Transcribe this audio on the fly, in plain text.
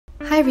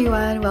Hi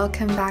everyone,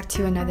 welcome back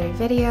to another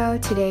video.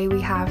 Today we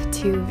have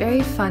two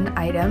very fun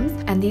items,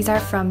 and these are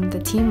from the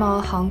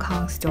Tmall Hong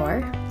Kong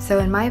store. So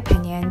in my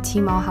opinion,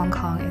 Tmall Hong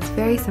Kong is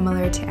very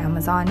similar to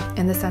Amazon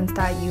in the sense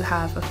that you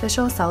have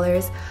official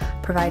sellers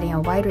providing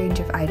a wide range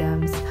of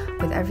items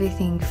with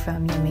everything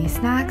from yummy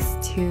snacks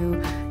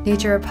to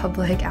Nature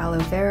Republic aloe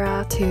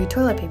vera to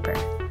toilet paper.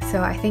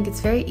 So I think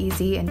it's very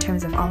easy in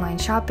terms of online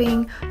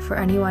shopping for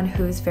anyone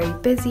who's very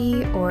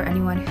busy or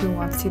anyone who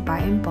wants to buy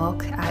in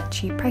bulk at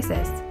cheap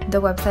prices.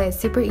 The website is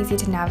super easy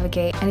to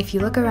navigate, and if you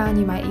look around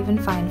you might even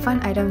find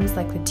fun items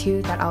like the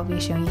two that I'll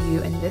be showing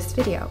you in this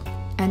video.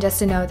 And just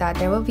to know that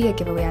there will be a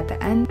giveaway at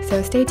the end,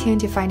 so stay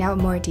tuned to find out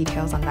more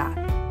details on that.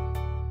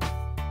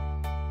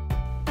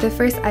 The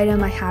first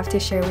item I have to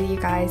share with you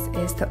guys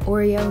is the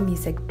Oreo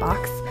Music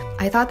Box.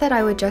 I thought that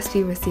I would just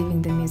be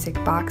receiving the music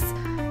box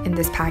in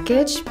this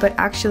package, but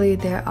actually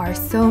there are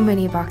so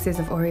many boxes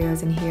of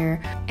Oreos in here,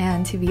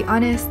 and to be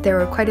honest, there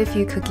were quite a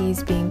few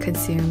cookies being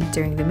consumed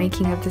during the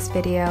making of this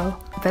video.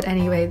 But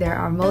anyway, there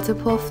are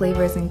multiple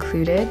flavors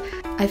included.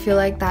 I feel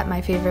like that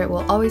my favorite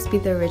will always be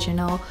the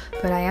original,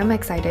 but I am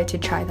excited to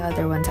try the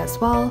other ones as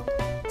well.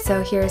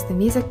 So here's the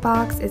music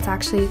box. It's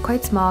actually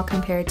quite small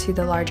compared to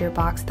the larger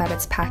box that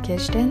it's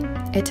packaged in.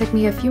 It took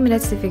me a few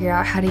minutes to figure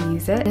out how to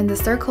use it. In the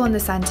circle in the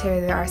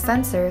center, there are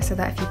sensors so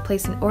that if you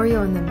place an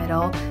Oreo in the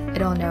middle,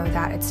 it'll know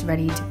that it's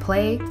ready to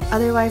play.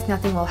 Otherwise,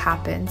 nothing will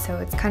happen, so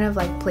it's kind of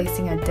like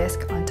placing a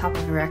disc on top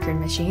of a record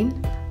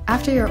machine.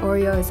 After your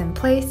Oreo is in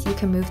place, you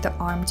can move the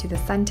arm to the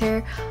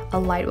center, a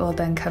light will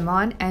then come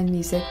on, and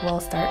music will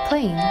start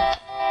playing.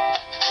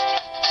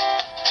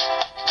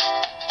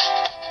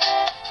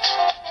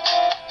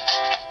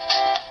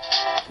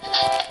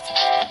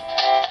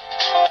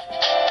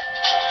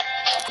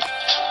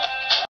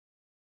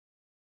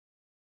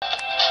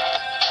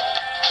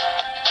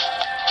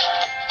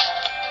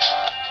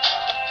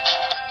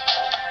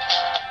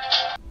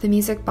 The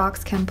music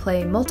box can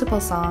play multiple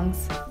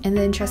songs. In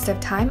the interest of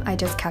time, I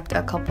just kept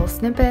a couple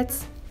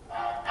snippets.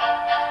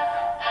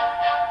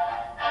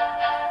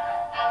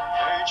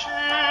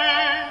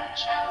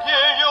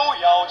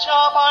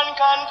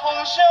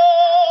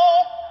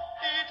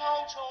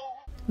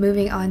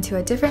 Moving on to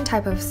a different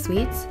type of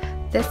sweets,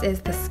 this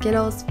is the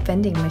Skittles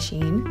Vending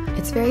Machine.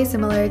 It's very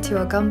similar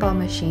to a gumball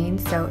machine,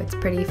 so it's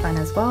pretty fun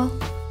as well.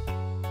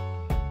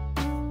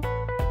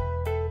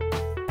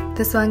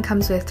 This one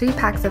comes with 3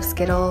 packs of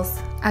Skittles.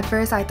 At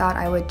first I thought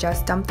I would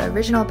just dump the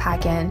original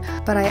pack in,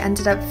 but I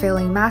ended up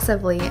failing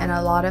massively and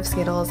a lot of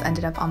Skittles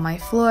ended up on my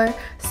floor,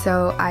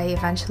 so I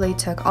eventually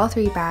took all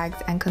 3 bags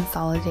and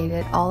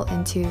consolidated all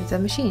into the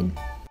machine.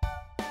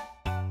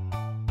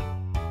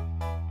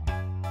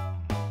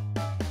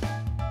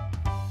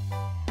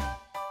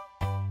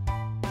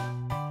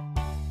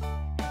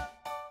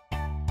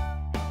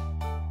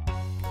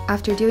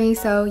 After doing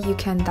so, you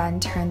can then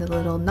turn the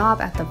little knob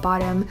at the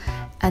bottom,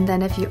 and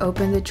then if you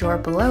open the drawer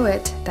below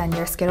it, then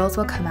your Skittles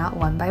will come out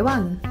one by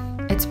one.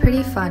 It's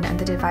pretty fun, and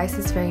the device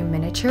is very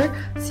miniature,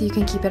 so you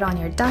can keep it on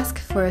your desk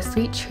for a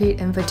sweet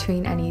treat in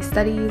between any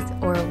studies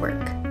or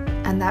work.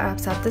 And that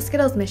wraps up the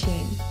Skittles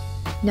machine.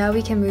 Now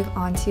we can move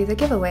on to the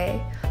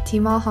giveaway.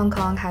 Tmall Hong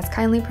Kong has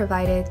kindly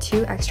provided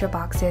 2 extra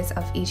boxes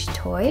of each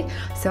toy,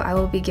 so I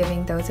will be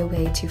giving those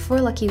away to 4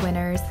 lucky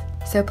winners.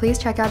 So please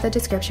check out the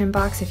description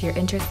box if you're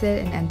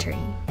interested in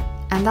entering.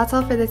 And that's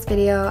all for this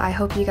video. I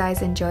hope you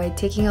guys enjoyed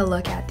taking a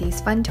look at these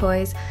fun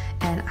toys,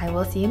 and I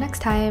will see you next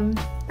time.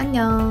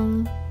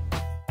 Annyeong!